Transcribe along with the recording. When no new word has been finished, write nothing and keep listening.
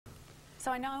So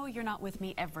I know you're not with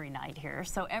me every night here.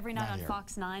 So every night on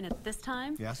Fox 9 at this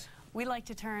time, yes, we like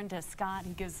to turn to Scott,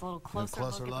 who gives a little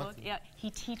closer look. Yeah, he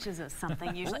teaches us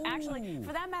something usually. Actually,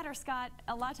 for that matter, Scott,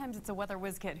 a lot of times it's a Weather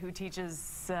Whiz Kid who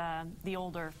teaches the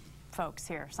older folks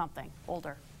here something.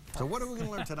 Older. So what are we going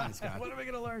to learn tonight, Scott? What are we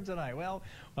going to learn tonight? Well,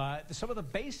 some of the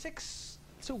basics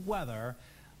to weather.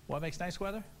 What makes nice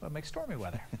weather? What makes stormy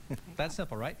weather? That's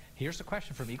simple, right? Here's the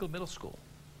question from Eagle Middle School.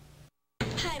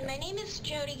 Hi, my name is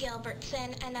Jodie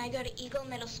Gilbertson, and I go to Eagle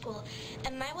Middle School.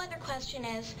 And my weather question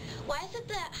is, why is it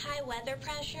that high weather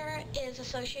pressure is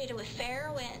associated with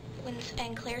fair winds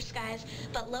and clear skies,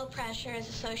 but low pressure is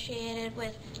associated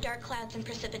with dark clouds and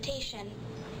precipitation?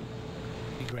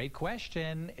 Great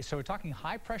question. So we're talking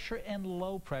high pressure and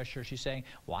low pressure. She's saying,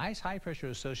 why is high pressure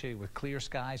associated with clear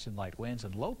skies and light winds,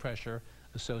 and low pressure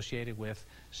associated with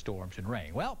storms and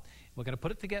rain? Well, we're going to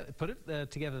put it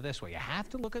together this way. You have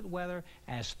to look at weather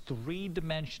as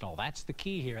three-dimensional. That's the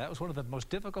key here. That was one of the most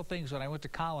difficult things when I went to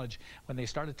college, when they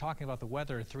started talking about the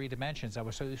weather in 3 dimensions. I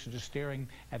was so used to just staring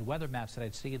at weather maps that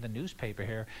I'd see in the newspaper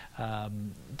here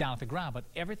down at the ground. But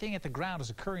everything at the ground is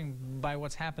occurring by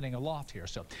what's happening aloft here.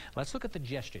 So let's look at the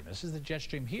jet stream. This is the jet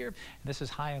stream here, and this is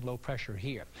high and low pressure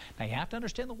here. Now you have to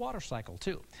understand the water cycle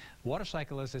too. The water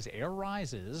cycle is as air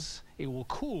rises, it will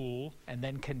cool and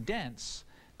then condense,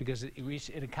 because it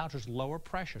encounters lower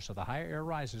pressure. So the higher air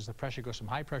rises, the pressure goes from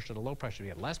high pressure to low pressure.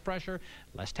 You get less pressure,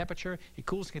 less temperature. It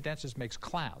cools and condenses, makes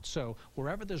clouds. So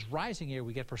wherever there's rising air,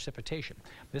 we get precipitation.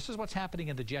 This is what's happening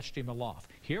in the jet stream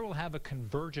aloft. Here we'll have a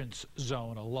convergence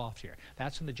zone aloft here.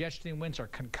 That's when the jet stream winds are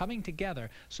coming together.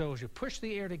 So as you push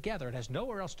the air together, it has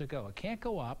nowhere else to go. It can't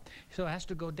go up, so it has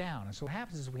to go down. And so what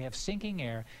happens is we have sinking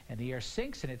air, and the air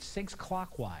sinks, and it sinks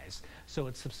clockwise. So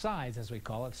it subsides, as we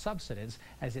call it, subsidence.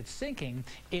 As it's sinking,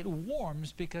 it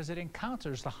warms because it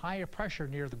encounters the higher pressure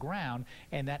near the ground,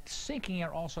 and that sinking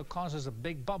air also causes a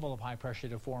big bubble of high pressure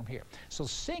to form here. So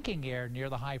sinking air near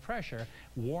the high pressure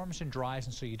warms and dries,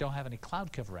 and so you don't have any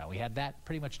cloud cover out. We had that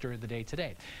pretty much during the day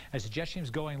today. As the jet stream's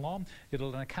going along,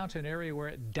 it'll encounter an area where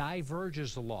it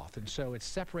diverges aloft, and so it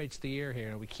separates the air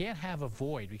here. We can't have a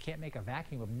void. We can't make a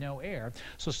vacuum of no air,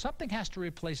 so something has to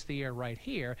replace the air right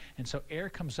here, and so air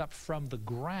comes up from the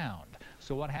ground.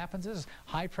 So what happens is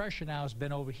high pressure now has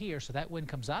been over here, so that wind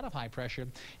comes out of high pressure.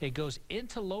 It goes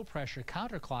into low pressure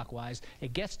counterclockwise.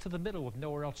 It gets to the middle with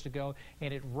nowhere else to go,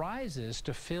 and it rises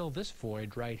to fill this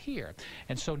void right here.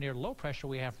 And so near low pressure,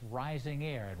 we have rising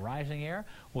air, and rising air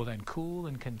will then cool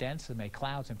and condense and make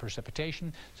clouds and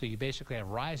precipitation. So you basically have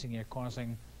rising air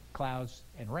causing clouds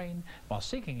and rain, while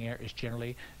sinking air is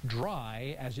generally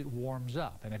dry as it warms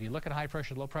up. And if you look at high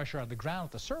pressure and low pressure on the ground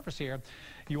at the surface here,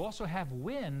 you also have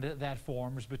wind that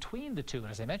forms between the two. And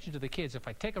as I mentioned to the kids, if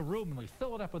I take a room and we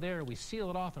fill it up with air, and we seal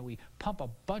it off, and we pump a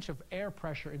bunch of air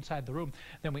pressure inside the room,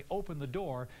 then we open the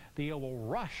door, the air will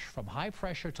rush from high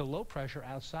pressure to low pressure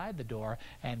outside the door,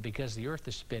 and because the earth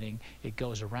is spinning, it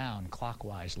goes around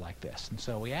clockwise like this. And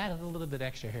so we added a little bit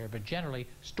extra here, but generally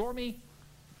stormy,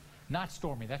 not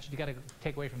stormy. That's what you got to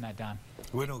take away from that, Don.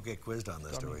 We don't get quizzed on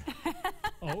this, do we?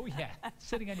 Oh, yeah.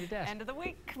 Sitting on your desk. End of the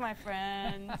week, my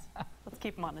friends. Let's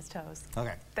keep him on his toes.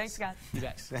 Okay. Thanks, Scott. You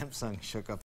bet. Samsung shook up